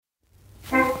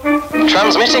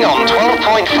Transmitting on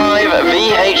 12.5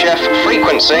 VHF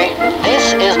frequency.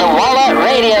 This is the Waller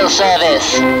Radio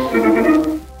Service.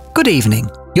 Good evening.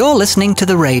 You're listening to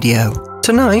the radio.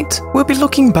 Tonight, we'll be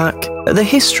looking back at the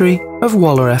history of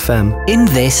Waller FM. In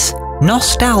this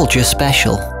Nostalgia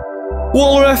Special.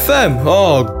 Waller FM?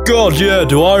 Oh, God, yeah,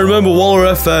 do I remember Waller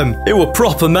FM? It were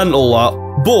proper mental,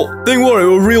 that. But, thing were, it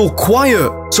were real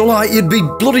quiet. So, like, you'd be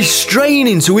bloody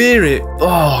straining to hear it.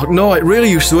 Oh, no, it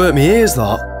really used to hurt me ears,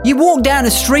 that. You walk down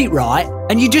a street, right,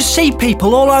 and you just see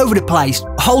people all over the place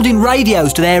holding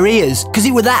radios to their ears, because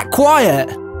it were that quiet.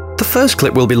 The first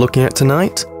clip we'll be looking at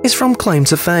tonight is from Claim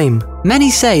to Fame.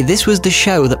 Many say this was the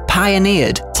show that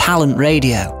pioneered talent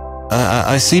radio.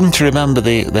 I seem to remember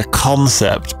the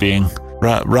concept being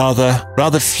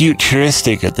rather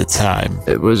futuristic at the time.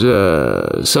 It was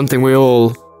something we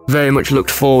all very much looked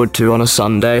forward to on a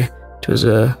Sunday. It was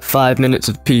 5 minutes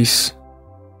of peace.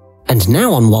 And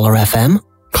now on Waller FM,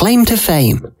 Claim to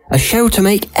Fame, a show to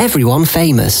make everyone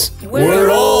famous. We're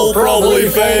all probably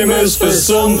famous for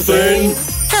something.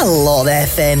 Hello there,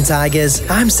 Fame Tigers.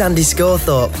 I'm Sandy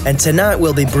Scothorpe, and tonight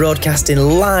we'll be broadcasting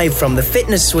live from the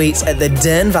fitness suites at the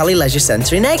Dearne Valley Leisure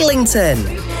Centre in Eglinton.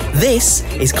 This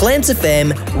is Claim to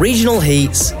Fame Regional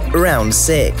Heats Round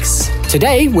 6.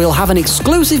 Today, we'll have an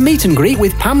exclusive meet and greet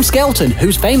with Pam Skelton,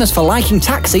 who's famous for liking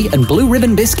Taxi and Blue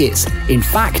Ribbon biscuits. In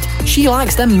fact, she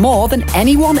likes them more than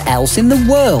anyone else in the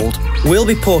world. We'll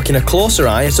be poking a closer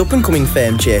eye at up-and-coming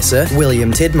fame chaser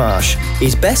William Tidmarsh.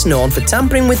 He's best known for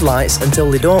tampering with lights until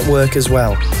they don't work as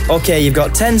well. OK, you've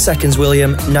got 10 seconds,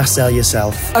 William. Now sell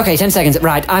yourself. OK, 10 seconds.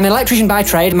 Right, I'm an electrician by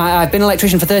trade. I've been an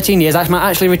electrician for 13 years. I'm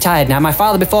actually retired now. My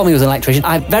father before me was an electrician.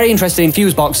 I'm very interested in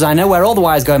fuse boxes. I know where all the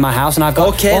wires go in my house, and I've got...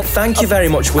 OK, thank you very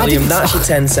much, William. That's your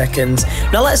 10 seconds.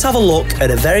 Now let's have a look at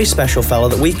a very special fella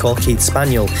that we call Keith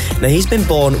Spaniel. Now, he's been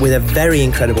born with a very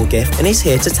incredible gift, and he's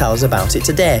here to tell us about it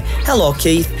today. Hello,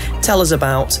 Keith. Tell us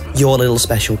about your little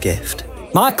special gift.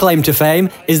 My claim to fame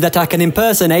is that I can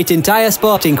impersonate entire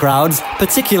sporting crowds,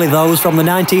 particularly those from the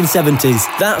 1970s.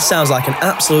 That sounds like an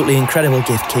absolutely incredible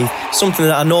gift, Keith. Something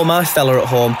that I know my fella at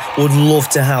home would love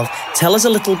to have. Tell us a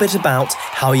little bit about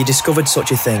how you discovered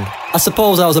such a thing. I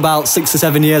suppose I was about 6 or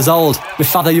 7 years old. My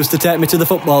father used to take me to the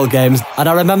football games, and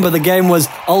I remember the game was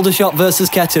Aldershot versus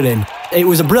Kettering. It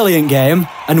was a brilliant game,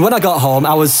 and when I got home,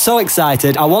 I was so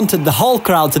excited, I wanted the whole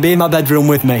crowd to be in my bedroom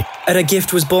with me. And a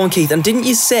gift was born, Keith. And didn't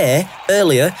you say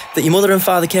earlier that your mother and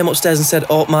father came upstairs and said,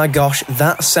 oh my gosh,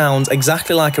 that sounds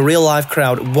exactly like a real live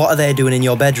crowd. What are they doing in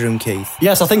your bedroom, Keith?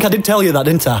 Yes, I think I did tell you that,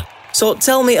 didn't I? So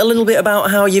tell me a little bit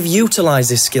about how you've utilised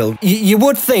this skill. You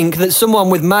would think that someone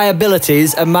with my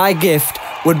abilities and my gift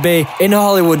would be in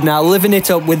Hollywood now, living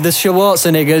it up with the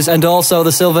Schwarzeneggers and also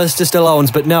the Sylvester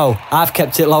Stallones, but no, I've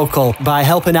kept it local by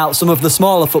helping out some of the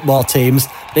smaller football teams.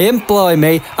 They employ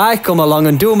me, I come along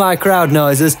and do my crowd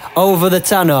noises over the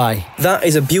tannoy. That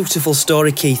is a beautiful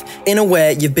story, Keith. In a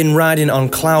way, you've been riding on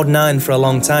cloud 9 for a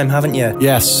long time, haven't you?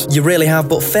 Yes. You really have,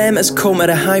 but fame has come at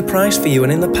a high price for you,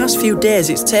 and in the past few days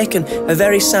it's taken a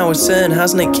very sour turn,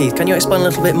 hasn't it, Keith? Can you explain a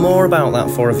little bit more about that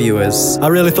for our viewers? I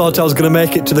really thought I was going to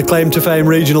make it to the Claim to Fame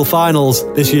regional finals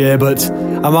this year, but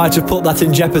I might have put that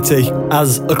in jeopardy,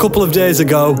 as a couple of days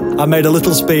ago I made a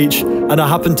little speech and I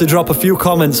happened to drop a few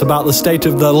comments about the state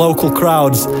of the local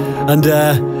crowds, and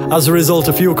as a result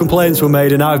a few complaints were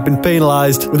made and I've been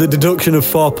penalised with a deduction of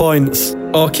 4 points.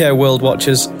 OK, World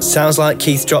Watchers, sounds like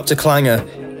Keith dropped a clanger.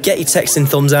 Get your texting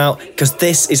thumbs out, because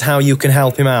this is how you can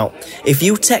help him out. If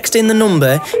you text in the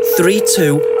number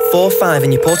 3245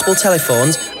 in your portable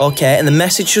telephones, OK, and the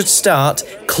message should start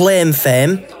Claim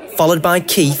Fame, followed by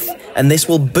Keith, and this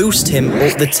will boost him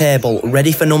up the table,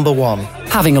 ready for number 1.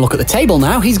 Having a look at the table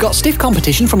now, he's got stiff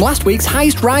competition from last week's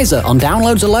highest riser on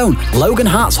downloads alone, Logan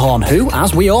Hartshorn, who,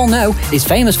 as we all know, is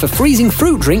famous for freezing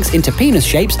fruit drinks into penis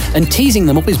shapes and teasing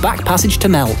them up his back passage to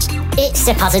melt. It's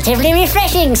positively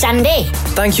refreshing, Sandy.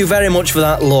 Thank you very much for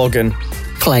that, Logan.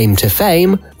 Claim to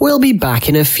Fame will be back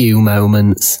in a few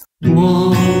moments.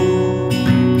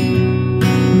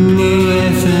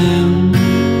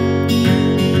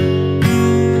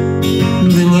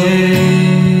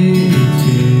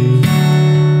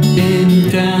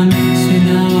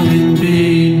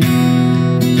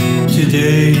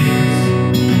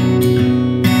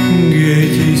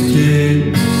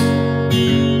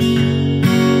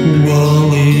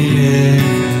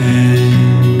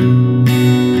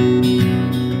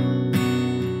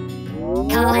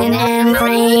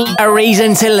 A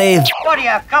reason to live. What are you,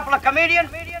 a couple of comedians?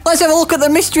 Let's have a look at the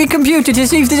mystery computer to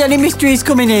see if there's any mysteries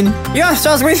coming in. Yes,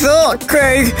 as we thought,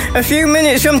 Craig. A few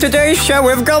minutes from today's show,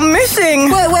 we've gone missing.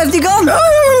 Where've they gone?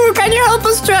 Oh, can you help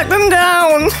us track them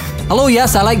down? Hello,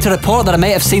 yes, I'd like to report that I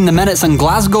may have seen the minutes in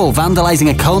Glasgow vandalising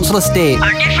a council estate.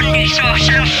 I definitely saw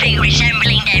something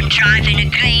resembling them driving a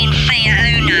green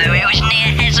Fiat Uno. It was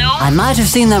near Hezzle. I might have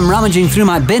seen them rummaging through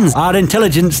my bins. Our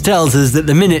intelligence tells us that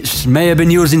the minutes may have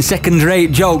been using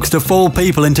second-rate jokes to fool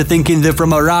people into thinking they're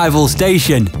from a rival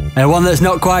station. And one that's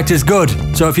not quite as good.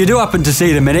 So if you do happen to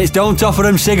see the minutes, don't offer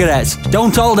them cigarettes.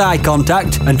 Don't hold eye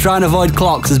contact and try and avoid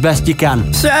clocks as best you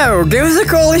can. So, give us a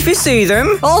call if you see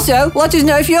them. Also, let us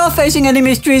know if you're facing any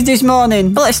mysteries this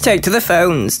morning. Let's take to the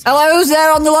phones. Hello, who's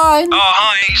there on the line? Oh,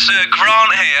 hi, it's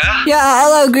Grant here. Yeah,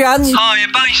 hello, Grant. Hi,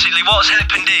 basically what's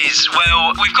happened is,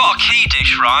 well, we've got a key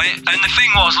dish, right? And the thing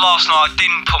was, last night I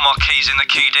didn't put my keys in the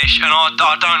key dish, and I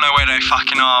don't know where they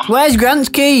fucking are. Where's Grant's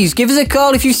keys? Give us a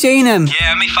call if you've seen them.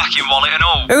 Yeah, me fucking wallet and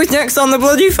all. Who's next on the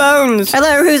bloody phones?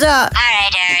 Hello, who's that?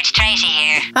 Alright, it's Tracy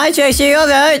here. Hi, Tracy,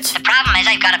 alright? The problem is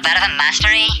I've got a bit of a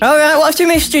mystery. Alright, what's your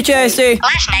mystery, Tracy?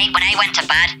 Last night when I went to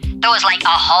bed, there was like a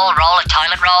whole roll of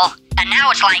toilet roll, and now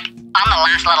it's like on the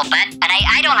last little bit, and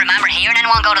I don't remember hearing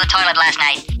anyone go to the toilet last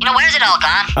night. You know, where's it all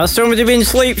gone? Has somebody been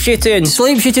sleep shitting?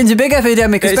 Sleep shitting's a big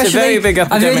epidemic, especially. It's a very big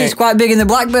epidemic. I've heard it's quite big in the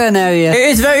Blackburn area.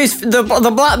 It is very... The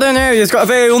Blackburn area's got a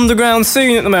very underground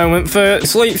scene at the moment for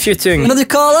sleep shitting. Another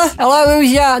caller? Hello,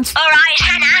 who's that? Alright,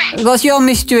 Hannah. What's your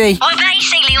mystery? Well,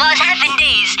 basically what's happened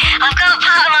is I've got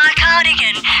part of my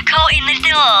cardigan caught in the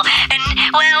door, and,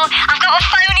 well, I've got a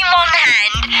phone in one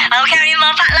hand, I'm carrying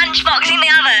my fat lunchbox in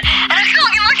the other, and I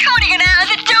can't get my cardigan out of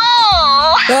the door.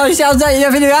 Oh, it sounds like you're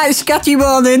having a right scatty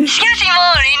morning. Scatty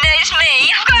morning, it's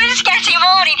me. I've got a scatty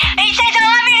morning. It says I'm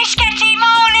having a scatty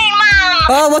morning, Mum.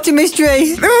 Oh, what a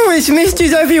mystery. Oh, it's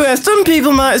mysteries everywhere. Some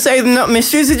people might say they're not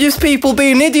mysteries, they're just people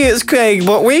being idiots, Craig,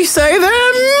 but we say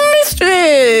they're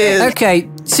mysteries. Okay,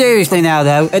 seriously now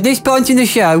though, at this point in the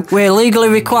show, we're legally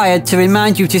required to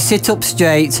remind you to sit up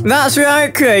straight. That's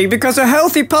right, Craig, because a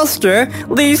healthy posture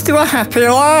leads to a happy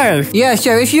life. Yeah,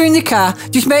 so if you're in the car,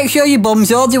 just make sure your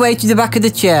bum's all the way to the back of the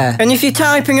chair. And if you're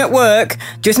typing at work,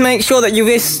 just make sure that your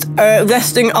wrists are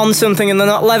resting on something and they're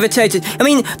not levitated. I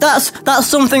mean, that's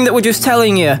something that we're just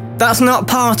telling you. That's not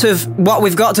part of what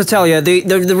we've got to tell you.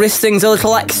 The wrist thing's a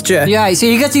little extra. Yeah, so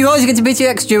you always get a bit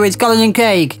extra with Colin and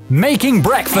Craig. Making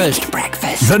breakfast.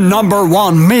 The number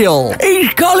one meal.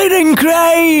 It's Colin and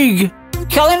Craig.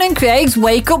 Colin and Craig's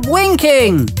Wake Up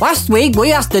Winking. Last week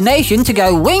we asked the nation to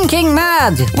go winking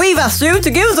mad. We've asked you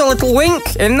to give us a little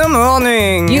wink in the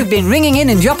morning. You've been ringing in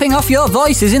and dropping off your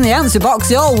voices in the answer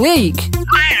box all week.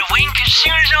 I had a wink as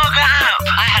soon as I got up.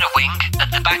 I had a wink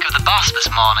at the back of the bus this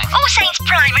morning. All Saints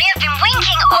Primary have been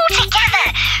winking all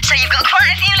together, so you've got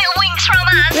quite a few little winks from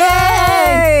us.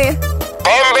 Yay!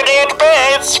 Somebody at the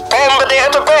base.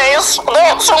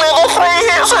 That's only the 3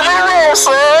 hits in a row,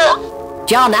 sir.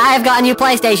 John, I have got a new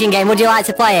PlayStation game. Would you like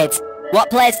to play it? What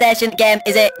PlayStation game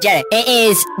is it, Jerry? It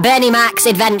is Bernie Mac's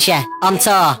Adventure on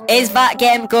tour. Is that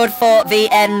game good for the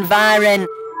environ?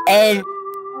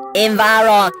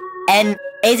 And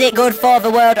is it good for the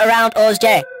world around us,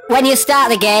 Jerry? When you start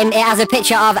the game, it has a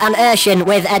picture of an ocean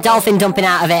with a dolphin dumping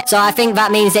out of it. So I think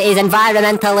that means it is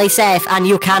environmentally safe and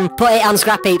you can put it on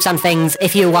scrap heaps and things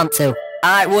if you want to.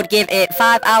 I would give it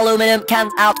 5 aluminium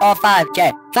cans out of 5,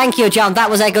 Jay. Thank you, John. That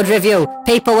was a good review.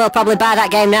 People will probably buy that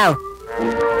game now.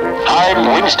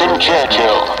 I'm Winston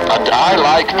Churchill, and I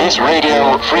like this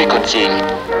radio frequency.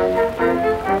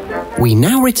 We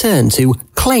now return to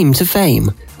Claim to Fame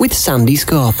with Sandy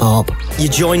Scorthorpe. You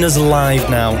join us live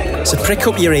now, so prick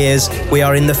up your ears. We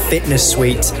are in the fitness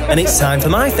suite, and it's time for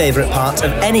my favourite part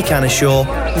of any kind of show,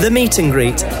 the meet and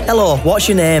greet. Hello, what's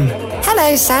your name?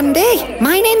 Hello, Sandy.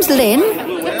 My name's Lynn,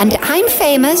 and I'm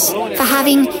famous for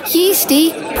having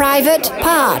yeasty private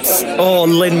parts. Oh,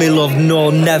 Lynn, me love, no,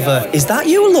 never. Is that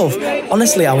you, love?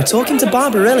 Honestly, I was talking to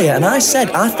Barbara earlier, and I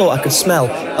said I thought I could smell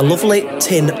a lovely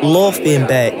tin loaf being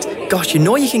baked. Gosh, you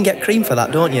know you can get cream for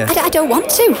that, don't you? I don't want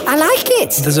to. I like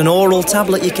it. There's an oral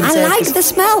tablet you can take. I like the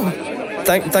smell.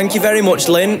 Thank you very much,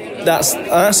 Lynn. That's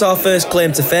our first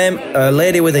claim to fame. A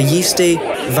lady with a yeasty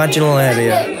vaginal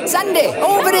area. Sandy,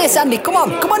 over here, Sandy. Come on,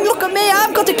 look at me.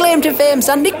 I've got a claim to fame,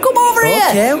 Sandy. Come over here.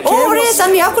 Okay. Over here,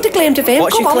 Sandy. I've got a claim to fame.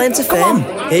 What's your claim to fame?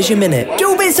 Here's your minute.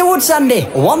 2 bits of wood, Sandy.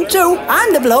 1, 2.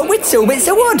 I'm the bloke with 2 bits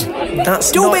of wood.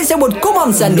 That's 2 bits of wood. Come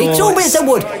on, Sandy. No, 2 bits of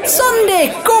wood. Sandy,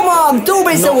 come on. 2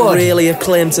 bits of wood. Not really a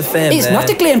claim to fame. It's not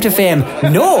a claim to fame.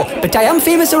 No, but I am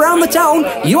famous around the town.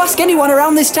 You ask anyone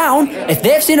around this town, if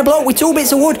they've seen a bloke with 2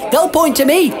 bits of wood, they'll point to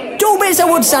me. 2 2 bits of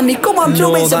wood, Sandy. Come on,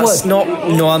 2 bits of wood. that's not...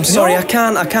 No, I'm sorry, I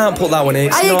can't put that one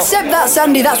in. I accept that,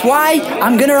 Sandy. That's why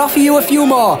I'm going to offer you a few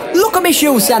more. Look at my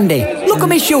shoes, Sandy. Look at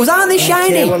my shoes. Aren't they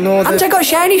shiny? well, no, Haven't I got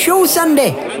shiny shoes, Sandy?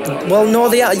 Well, no,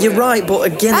 they are. You're right, but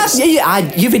again,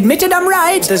 you've admitted I'm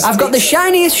right. I've got the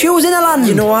shiniest shoes in the land.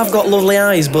 You know, I've got lovely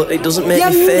eyes, but it doesn't make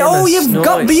me famous. No, you've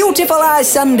got beautiful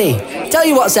eyes, Sandy. Tell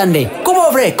you what, Sandy. Come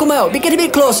over here. Come out. Get a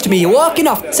bit close to me. You're walking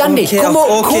off. Sandy, come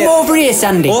over here,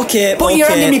 Sandy. Put your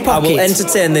hand in my pocket. I will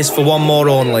entertain this for one more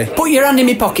only. Put your hand in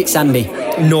my pocket, Sandy.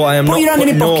 No, I am not. Put your hand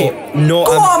in my pocket. No,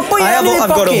 Come on, put your hand in my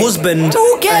pocket. I've got a husband.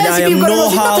 Who cares and I if am you've got a no husband?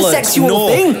 It's not a harlot. sexual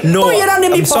thing. No, Put your hand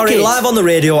in my I'm sorry, pocket. live on the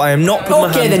radio, I am not putting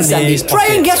my hand then, in Sandy. his pocket. Try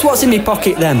and guess what's in my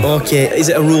pocket then. Okay, is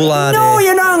it a rule ID? No,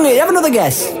 you're wrong. Have another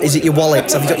guess. Is it your wallet?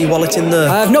 Have you got your wallet in there?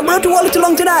 I've not brought a wallet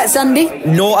along tonight, Sandy.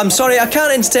 No, I'm sorry, I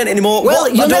can't entertain it anymore. Well,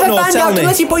 What? you'll I don't never know, find tell out me.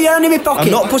 unless you put your hand in my pocket.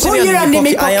 I'm not putting Put your hand in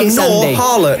my pocket, I am Sandy. no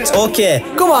harlot. Okay.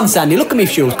 Come on, Sandy. Look at me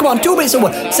shoes. Come on, 2 bits of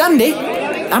wood. Sandy,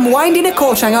 I'm winding a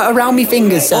coat hanger around me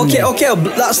fingers, Sandy. Okay,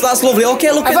 that's lovely.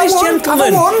 Okay, look Have at I this won?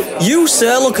 gentleman. Have I won? You,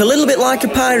 sir, look a little bit like a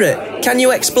pirate. Can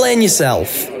you explain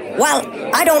yourself? Well,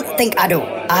 I don't think I do.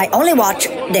 I only watch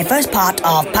the first part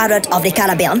of Pirates of the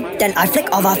Caribbean, then I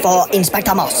flick over for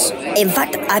Inspector Moss. In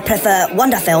fact, I prefer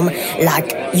wonder film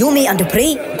like You, Me and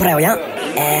Dupree, brilliant,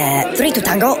 3 to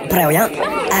Tango, brilliant,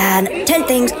 and 10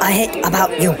 Things I Hate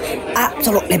About You,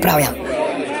 absolutely brilliant.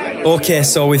 Okay,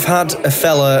 so we've had a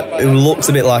fella who looks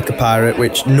a bit like a pirate,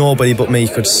 which nobody but me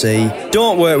could see.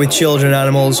 Don't work with children and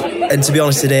animals, and to be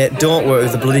honest today, don't work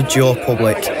with the bloody Joe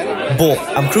Public. But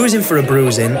I'm cruising for a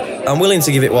bruising. I'm willing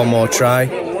to give it one more try.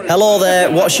 Hello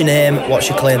there, what's your name? What's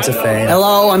your claim to fame?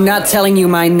 Hello, I'm not telling you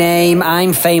my name.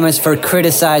 I'm famous for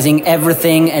criticizing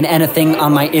everything and anything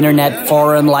on my internet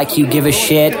forum like you give a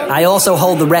shit. I also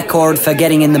hold the record for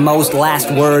getting in the most last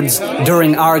words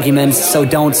during arguments, so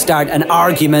don't start an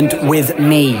argument with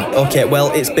me. Okay,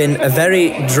 well, it's been a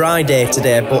very dry day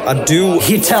today, but I do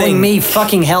You're telling me,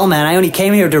 fucking hell, man, I only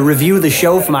came here to review the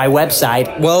show for my website.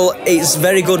 Well, it's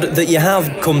very good that you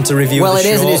have come to review the show. Well, it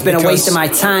isn't. It's been a waste of my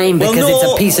time because it's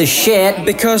a piece of shit.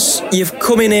 Because you've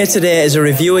come in here today as a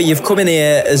reviewer, you've come in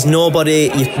here as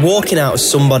nobody, you're walking out as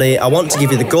somebody. I want to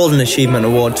give you the Golden Achievement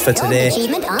Award for today.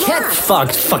 Get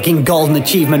fucked, fucking Golden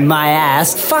Achievement, my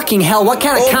ass. Fucking hell, what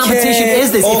kind of competition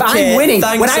is this? If I'm winning,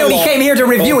 when I only came here to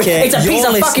review it, it's a piece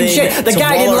of fucking shit. The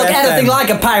guy didn't look anything like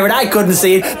a pirate. I couldn't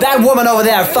see it. That woman over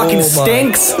there fucking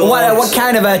stinks. What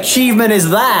kind of achievement is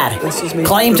that?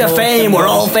 Claim to fame. We're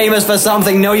all famous for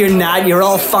something. No, you're not. You're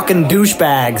all fucking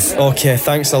douchebags. Okay,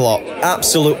 thanks a lot.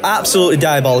 Absolutely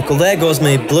diabolical. There goes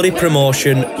me bloody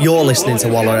promotion. You're listening to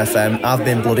Waller FM. I've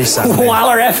been bloody Sandy.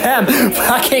 Waller FM.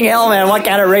 Fucking hell, man. What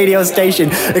kind of radio station?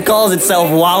 It calls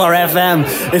itself Waller FM.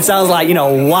 It sounds like,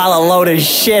 Walla load of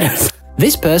shit.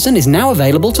 This person is now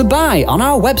available to buy on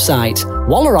our website,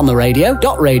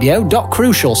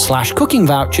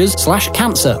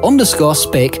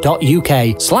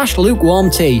 wallerontheradio.crucial/cooking-vouchers/cancer_spic.uk/lukewarm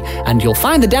tea, and you'll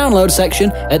find the download section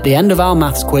at the end of our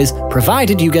maths quiz,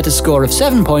 provided you get a score of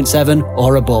 7.7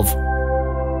 or above.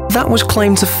 That was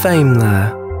Claim to Fame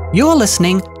there. You're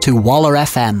listening to Waller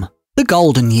FM, the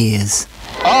golden years.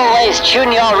 Always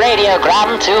tune your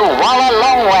radiogram to Waller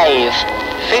Longwave.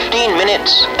 15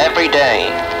 minutes every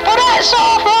day. But that's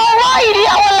off our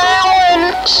radio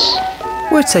allowance!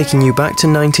 We're taking you back to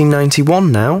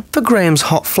 1991 now for Graham's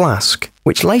Hot Flask,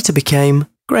 which later became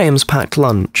Graham's Packed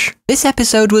Lunch. This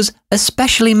episode was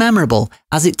especially memorable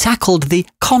as it tackled the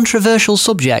controversial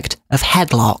subject of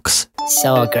headlocks.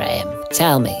 So, Graham,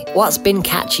 tell me, what's been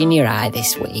catching your eye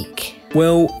this week?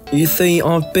 Well, you see,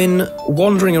 I've been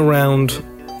wandering around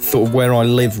sort of where I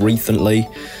live recently,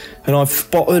 and I've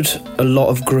spotted a lot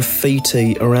of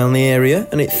graffiti around the area,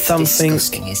 and it's something...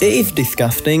 Disgusting, isn't it? It is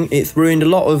disgusting. It's ruined a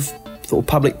lot of sort of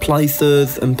public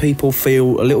places, and people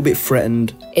feel a little bit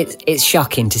threatened. It's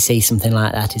shocking to see something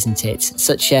like that, isn't it?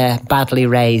 Such badly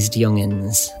raised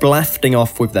young'uns. Blasting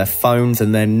off with their phones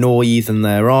and their noise and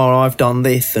their, I've done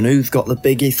this, and who's got the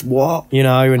biggest what?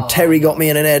 And Terry got me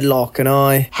in an headlock, and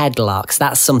I... Headlocks,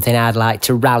 that's something I'd like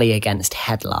to rally against,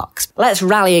 headlocks. Let's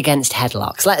rally against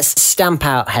headlocks. Let's stamp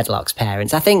out headlocks,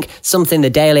 parents. I think something the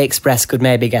Daily Express could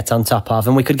maybe get on top of,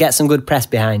 and we could get some good press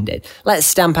behind it. Let's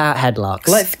stamp out headlocks.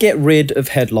 Let's get rid of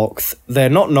headlocks. They're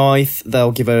not nice.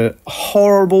 They'll give a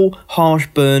horrible, harsh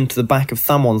burn to the back of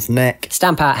someone's neck.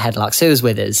 Stamp out headlocks. Who's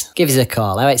with us? Give us a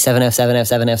call.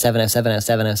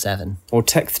 0870707070707. Or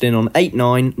text in on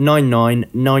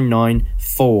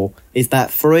 8999994. Is that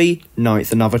free? No,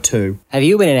 it's another 2. Have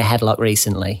you been in a headlock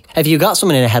recently? Have you got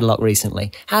someone in a headlock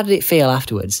recently? How did it feel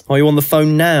afterwards? Are you on the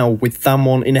phone now with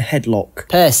someone in a headlock?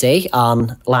 Percy,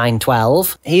 on line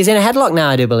 12. He's in a headlock now,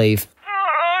 I do believe.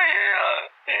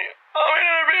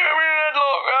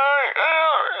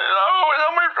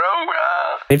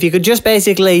 If you could just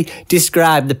basically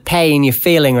describe the pain you're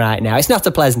feeling right now. It's not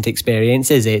a pleasant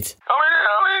experience, is it?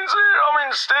 I'm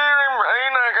in steering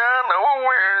pain, I can't know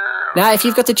where. Now, if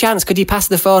you've got a chance, could you pass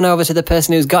the phone over to the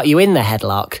person who's got you in the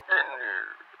headlock?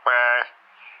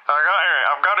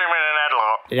 I've got him in an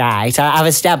headlock. Right, I've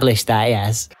established that,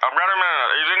 yes. I've got him in it.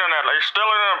 He's in an headlock. He's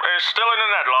still in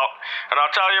an headlock. And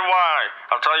I'll tell you why.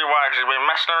 Because he's been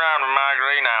messing around with my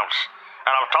greenhouse. And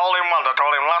I've told him once, I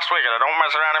told him last week, that I don't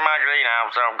mess around in my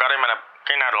greenhouse, so I've got him in a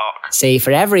headlock. See,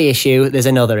 for every issue, there's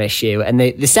another issue. And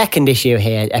the second issue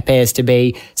here appears to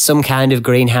be some kind of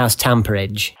greenhouse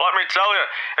tamperage. Let me tell you,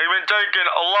 he's been taking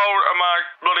a load of my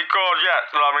bloody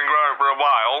courgettes that I've been growing for a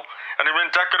while, and he's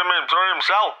been taking them in for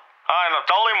himself. And I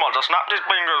told him once, I snapped his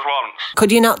fingers once.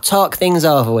 Could you not talk things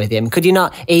over with him? Could you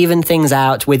not even things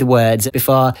out with words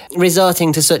before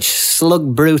resorting to such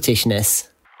slug brutishness?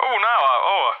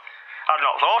 I'd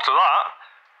not thought of that.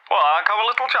 Well, I can have a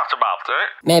little chat about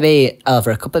it. Maybe over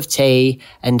a cup of tea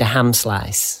and a ham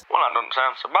slice. Well, that doesn't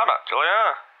sound so bad, actually,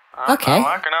 yeah. Okay. I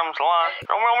like an ham slice.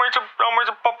 You want me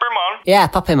to pop him on? Yeah,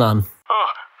 pop him on.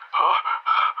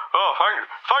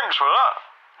 Thanks for that.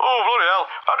 Oh, bloody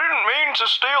hell. I didn't mean to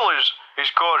steal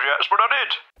his courgettes, but I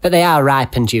did. But they are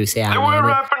ripe and juicy, aren't They they? were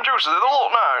ripe and juicy. They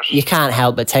look nice. You can't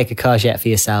help but take a courgette for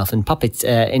yourself and pop it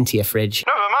into your fridge.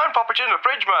 Never mind, pop it in the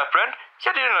fridge, my friend.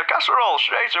 Get it in a casserole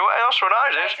straight away. That's what I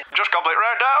did. Just gobble it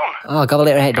right down. Oh, gobble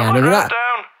it right down. Gobble it right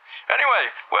down. Anyway,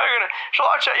 shall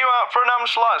I take you out for an ham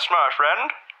slice, my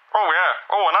friend? Oh, yeah.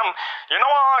 Oh, and you know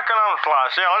I like an ham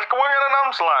slice. Yeah, let's go and get an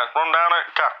ham slice. Run down at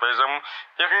Cappy's and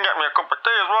you can get me a cup of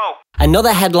tea as well.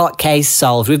 Another headlock case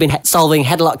solved. We've been solving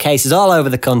headlock cases all over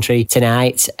the country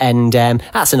tonight, and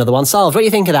that's another one solved. What do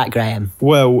you think of that, Graham?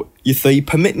 Well, you see,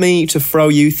 permit me to throw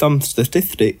you some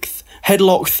statistics.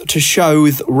 Headlocks to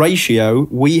shows ratio,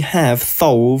 we have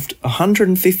solved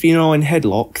 159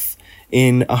 headlocks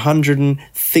in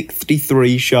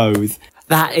 163 shows.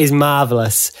 That is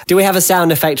marvellous. Do we have a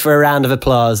sound effect for a round of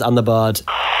applause on the board?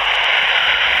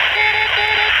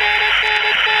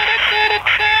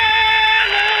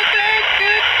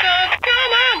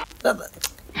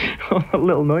 A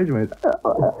little noise, mate.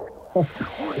 Waller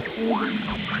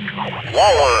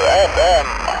FM,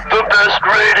 the best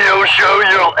radio show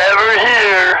you'll ever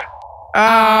hear.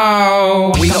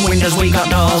 Oh, we got windows, we got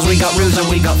doors, we got roofs and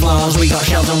we got floors, we got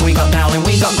shelves and we got toweling,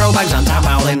 we got grow bags and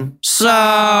tarpaulin.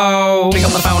 So, pick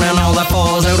up the phone and all the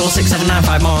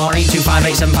 4067955 more,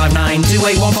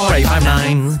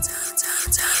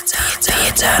 825-875-928-14859. The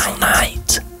Eternal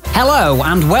Night. Hello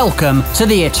and welcome to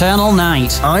The Eternal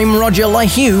Night. I'm Roger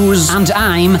LaHughes. And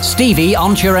I'm Stevie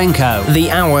Onchurenko. The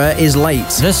hour is late.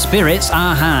 The spirits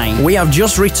are high. We have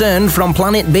just returned from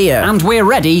Planet Beer. And we're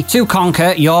ready to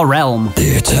conquer your realm.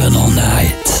 The Eternal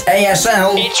Night.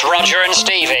 ASL. It's Roger and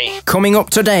Stevie. Coming up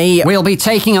today, we'll be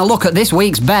taking a look at this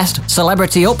week's best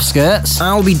celebrity upskirts.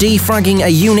 I'll be defragging a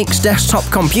Unix desktop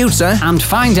computer. And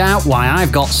find out why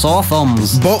I've got sore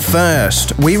thumbs. But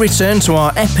first, we return to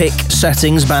our epic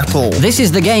settings battle. This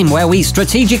is the game where we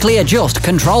strategically adjust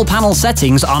control panel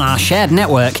settings on our shared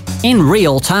network in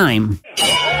real time.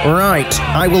 Right,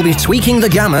 I will be tweaking the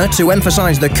gamma to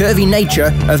emphasize the curvy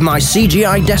nature of my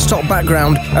CGI desktop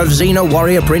background of Xena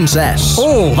Warrior Princess.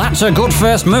 Oh, that's a good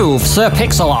first move, Sir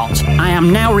Pixelot. I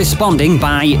am now responding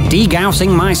by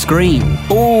degaussing my screen.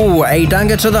 Oh, a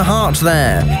dagger to the heart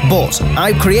there. But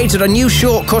I've created a new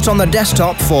shortcut on the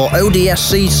desktop for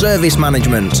ODSC service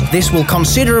management. This will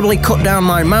considerably cut down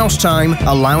my mouse time,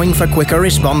 allowing for quicker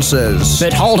responses.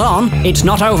 But hold on, it's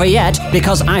not over yet,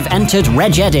 because I've entered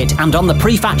regedit, and on the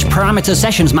prefetch parameter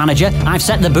sessions manager, I've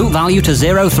set the boot value to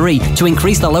 03 to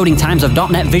increase the loading times of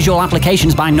 .NET Visual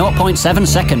applications by 0.7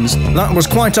 seconds. That was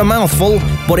quite a mouthful,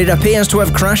 but it appears to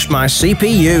have crashed my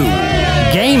CPU.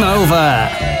 Game over.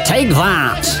 Take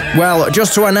that. Well,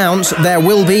 just to announce, there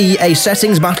will be a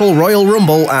settings battle Royal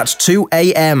Rumble at 2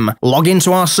 a.m. Log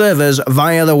into our servers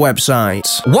via the website.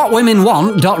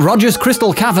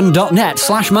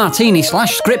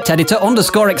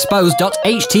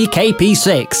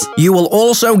 whatwomenwant.rogerscrystalcavern.net/martini/scripteditor_expose.htkp6. You will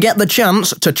also get the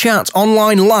chance to chat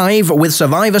online live with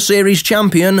Survivor Series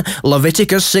champion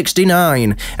Leviticus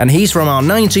 69, and he's from our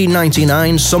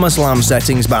 1999 SummerSlam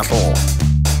settings battle.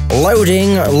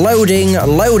 Loading.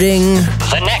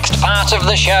 The next part of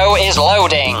the show is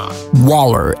loading.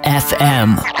 Waller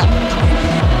FM.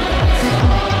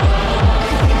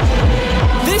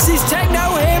 This is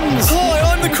Techno Hymns. Hi,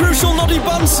 I'm the Crucial Noddy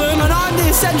Bunsen. And I'm the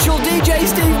Essential DJ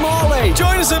Steve Morley.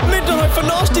 Join us at midnight for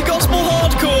nasty gospel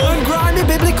hardcore and grimy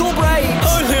biblical breaks.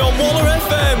 Only on Waller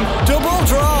FM. Double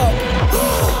drop.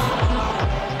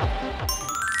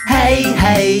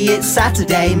 Hey, it's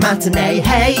Saturday matinee.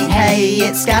 Hey,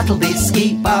 it's Scattleby's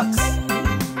Skeet Box.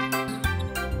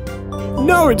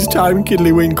 Now it's time,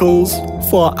 Kiddlywinkles,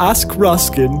 for Ask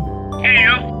Ruskin.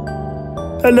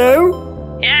 Hello?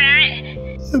 Hello? You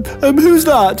alright? Who's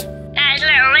that? It's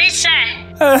little Lisa.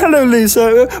 Hello,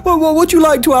 Lisa. What would you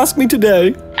like to ask me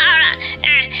today?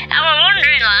 I was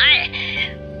wondering,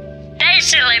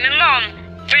 basically my mum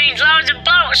brings loads of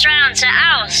blokes round to the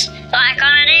house, like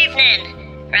on an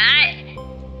evening, right?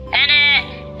 And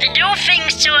they do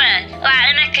things to her, like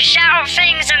they make her shout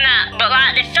things and that, but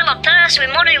like they fill her purse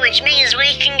with money, which means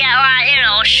we can get like,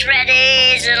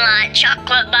 shreddies and like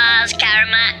chocolate bars,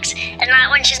 Caramax, and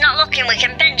like when she's not looking we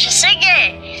can pinch a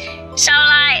ciggy. So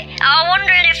like, I was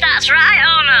wondering if that's right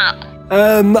or not.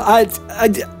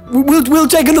 We'll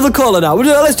take another caller now.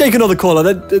 Let's take another caller.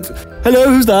 Hello,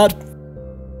 who's that?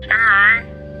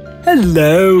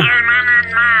 Hello. My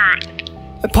name's Mark.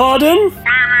 Pardon?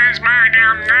 My name's Mark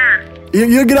down there.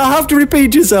 You're gonna have to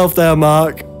repeat yourself there,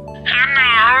 Mark.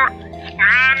 Hello.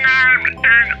 My name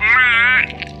is Mark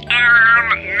down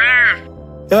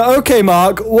there. Okay,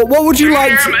 Mark. What would you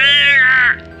like to...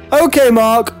 Okay,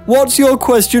 Mark. What's your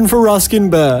question for Ruskin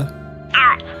Bear?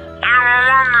 I was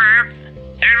wondering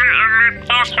if it would be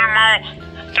possible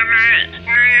to make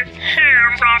me hear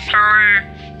properly.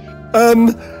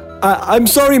 I'm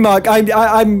sorry, Mark.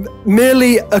 I'm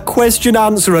merely a question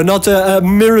answerer, not a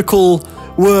miracle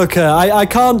worker. I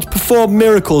can't perform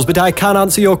miracles, but I can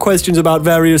answer your questions about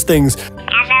various things.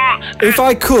 If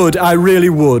I could, I really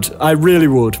would. I really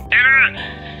would.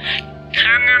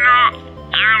 Can you not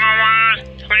have a word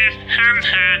with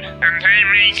Hunter and see if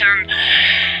we can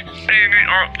speed it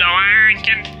up the way I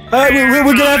can...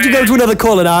 We're gonna have to go to another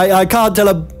caller now. I can't tell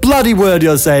a bloody word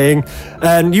you're saying,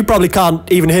 and you probably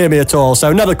can't even hear me at all, so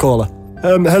another caller.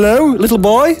 Hello, little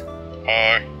boy?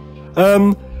 Hi.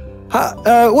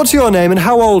 What's your name and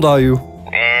how old are you?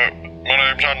 My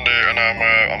name's Andy and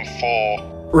I'm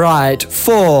 4. Right,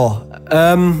 4.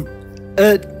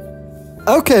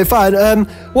 Okay, fine.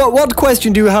 What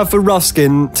question do you have for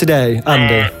Ruskin today,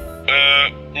 Andy?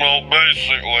 Well,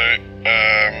 basically,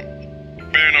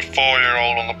 being a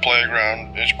 4-year-old on the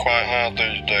playground is quite hard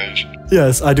these days.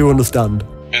 Yes, I do understand.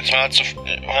 It's hard to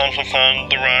find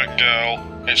the right girl.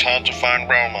 It's hard to find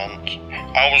romance.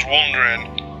 I was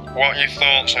wondering what your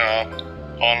thoughts are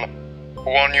on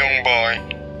one young boy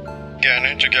getting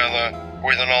it together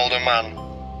with an older man.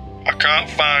 I can't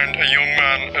find a young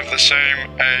man of the same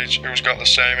age who's got the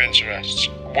same interests.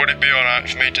 Would it be alright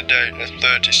for me to date a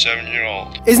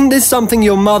 37-year-old? Isn't this something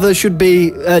your mother should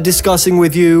be discussing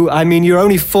with you? I mean, you're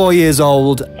only 4 years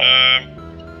old.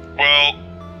 Well,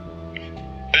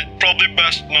 it's probably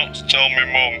best not to tell me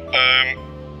mum.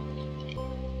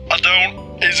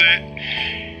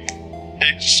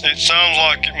 It sounds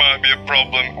like it might be a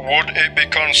problem. Would it be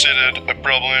considered a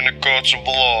problem in the courts of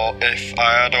law if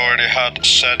I had already had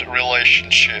said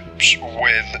relationships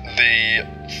with the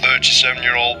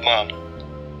 37-year-old man?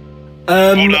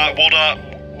 Would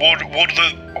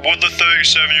the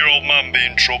 37-year-old man be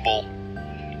in trouble?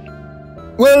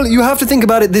 Well, you have to think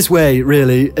about it this way,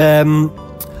 really.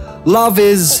 Love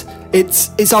is...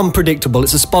 It's unpredictable.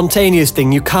 It's a spontaneous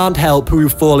thing. You can't help who you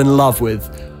fall in love with.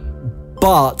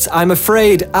 But I'm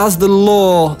afraid, as the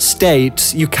law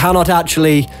states, you cannot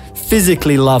actually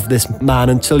physically love this man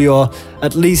until you're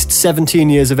at least 17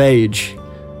 years of age.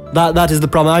 That is the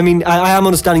problem. I mean, I am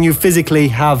understanding you physically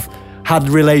have had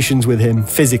relations with him,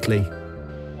 physically.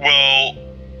 Well,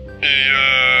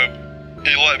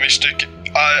 he let me stick it.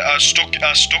 I stuck it.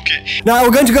 Now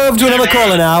we're going to go over to another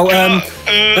caller now.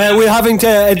 We're having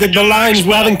the lines.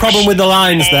 We're having problem with the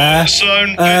lines there.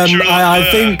 I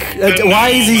think. Why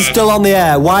is he still on the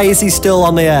air? Why is he still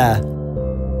on the air?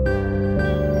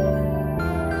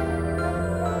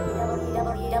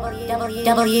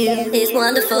 W is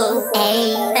wonderful.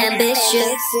 A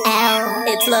ambitious. L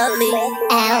it's lovely.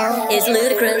 L is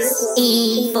ludicrous.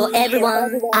 E for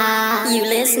everyone. Are you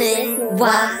listening?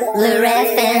 Waller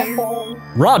FM.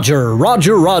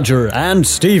 Roger, and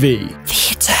Stevie. The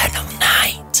Eternal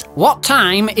Night. What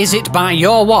time is it by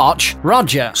your watch,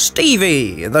 Roger?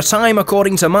 Stevie, the time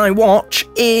according to my watch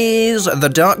is the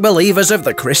Dark Believers of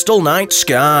the Crystal Night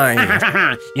Sky.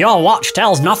 Your watch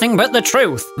tells nothing but the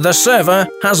truth. The server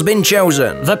has been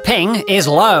chosen. The ping is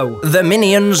low. The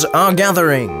minions are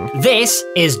gathering. This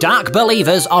is Dark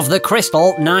Believers of the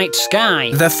Crystal Night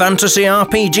Sky. The fantasy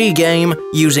RPG game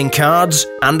using cards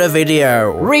and a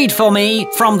video. Read for me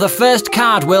from the first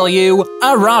card, will you?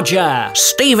 A Roger.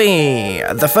 Stevie,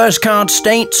 the first card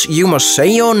states you must say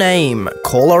your name.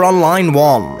 Caller on line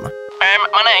 1.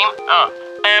 My name?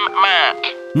 Mark.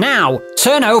 Now,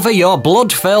 turn over your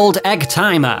blood-filled egg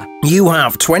timer. You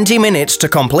have 20 minutes to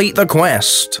complete the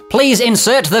quest. Please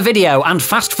insert the video and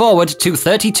fast forward to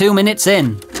 32 minutes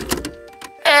in.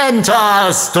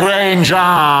 Enter,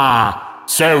 stranger!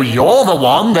 So you're the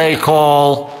one they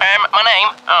call... My name?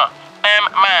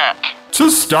 Mac. To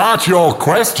start your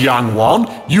quest, young one,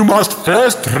 you must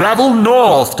first travel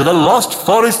north to the lost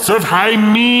forests of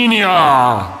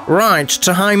Hymenia. Right,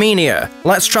 to Hymenia.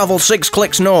 Let's travel 6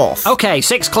 clicks north. Okay,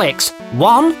 6 clicks.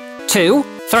 1, 2,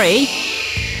 3...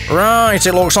 Right,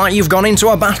 it looks like you've gone into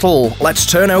a battle. Let's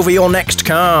turn over your next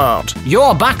card.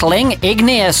 You're battling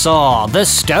Igniosaur, the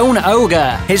Stone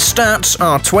Ogre. His stats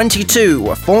are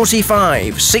 22,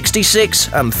 45,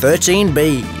 66, and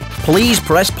 13B. Please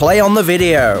press play on the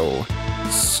video.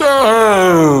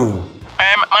 So...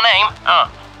 my name?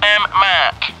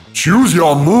 Mac. Choose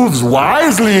your moves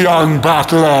wisely, young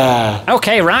battler.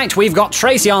 Okay, right, we've got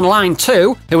Tracy on line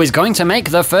 2, who is going to make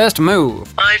the first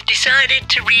move. I've decided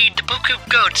to read the Book of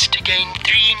Gods to gain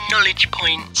 3 knowledge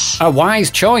points. A wise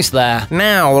choice there.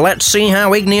 Now, let's see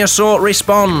how Igniosaur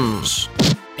responds.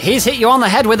 He's hit you on the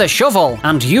head with a shovel,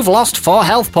 and you've lost 4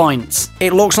 health points.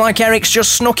 It looks like Eric's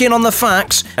just snuck in on the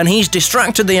facts, and he's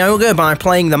distracted the ogre by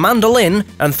playing the mandolin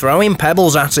and throwing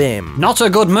pebbles at him. Not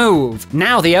a good move.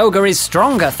 Now the ogre is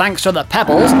stronger thanks to the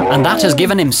pebbles, and that has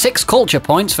given him 6 culture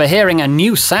points for hearing a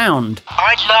new sound.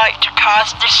 I'd like to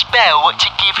cast a spell to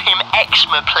give him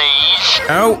eczema, please.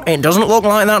 Oh, it doesn't look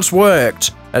like that's worked.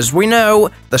 As we know,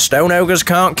 the stone ogres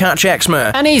can't catch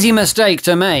eczema. An easy mistake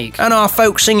to make. And our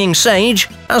folk singing sage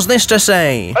has this to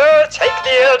say. Take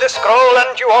the Elder Scroll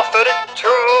and you offer it to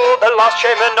the last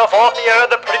shaman of Orthia.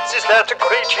 The prince is there to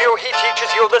greet you. He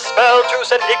teaches you the spell to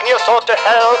send Igniosaur to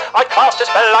hell. I cast a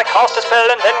spell,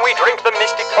 and then we drink the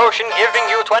mystic potion, giving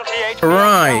you 28...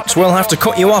 Right, we'll have to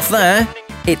cut you off there.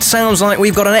 It sounds like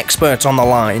we've got an expert on the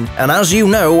line, and as you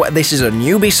know, this is a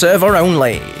newbie server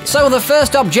only. So the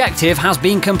first objective has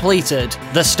been completed.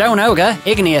 The Stone Ogre,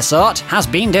 Igniosaur, has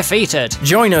been defeated.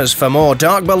 Join us for more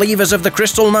Dark Believers of the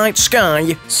Crystal Night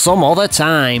Sky some other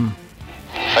time.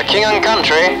 For King and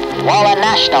Country, Waller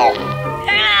National.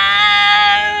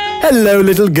 Hello,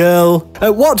 little girl.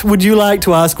 What would you like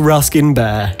to ask Ruskin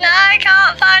Bear? I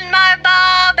can't find my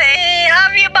Barbie.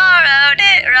 Have you borrowed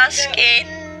it, Ruskin?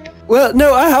 Well,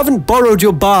 no, I haven't borrowed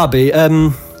your Barbie.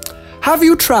 Have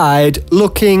you tried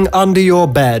looking under your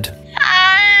bed?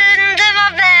 Under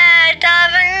my bed, I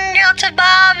haven't got a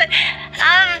Barbie.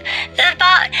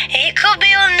 It could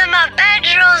be under my bed,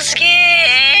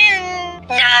 Ruskin.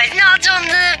 No, it's not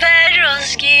under the bed,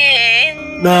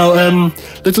 Ruskin. Now,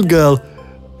 little girl,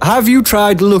 have you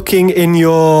tried looking in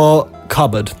your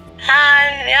cupboard?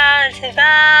 I've got a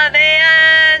Barbie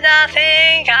and I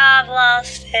think I've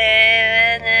lost it.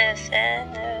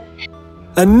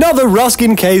 Another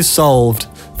Ruskin case solved.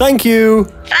 Thank you.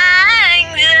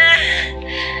 Thanks.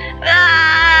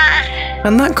 Bye.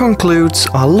 And that concludes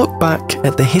our look back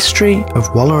at the history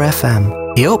of Waller FM.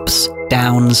 The ups,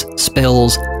 downs,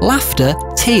 spills, laughter,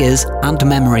 tears, and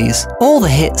memories. All the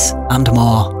hits and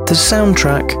more. The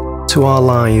soundtrack to our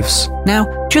lives. Now,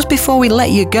 just before we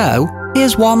let you go,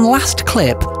 here's one last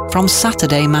clip from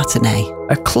Saturday Matinee.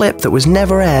 A clip that was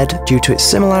never aired due to its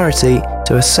similarity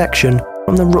to a section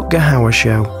from the Rutger Hauer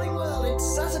Show.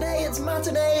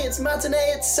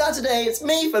 It's Saturday, it's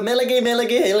me for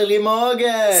Hilly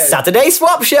Morgan. Saturday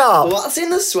Swap Shop. What's in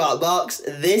the swap box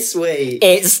this week?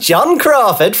 It's John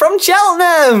Crawford from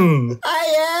Cheltenham.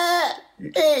 Hiya!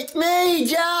 It's me,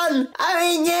 John. I'm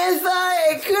in year 5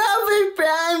 at Crawford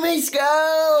Primary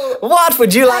School. What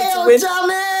would you like to win?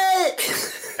 Tommy!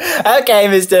 Okay,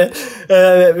 Mr.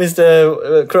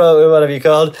 Crow, whatever you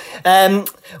called.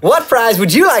 What prize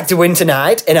would you like to win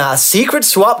tonight in our secret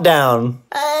swap down?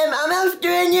 I'm after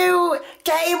a new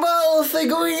cable for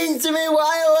going into my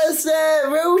wireless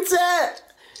router.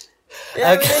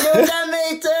 Okay. 10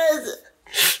 meters.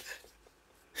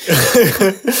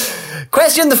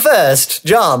 Question the first,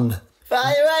 John.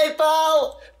 Fire away,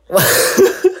 Paul.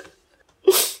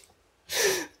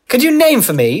 Could you name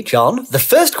for me, John, the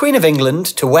first Queen of England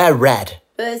to wear red?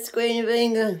 First Queen of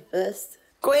England, first.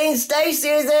 Queen Stacey,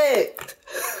 is it?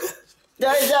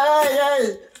 No.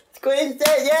 Queen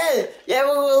Stacey, yeah,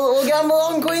 we'll gamble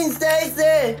on Queen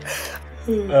Stacey.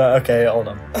 Okay, hold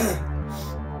on.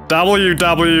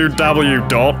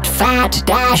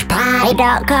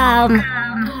 www.fat-pie.com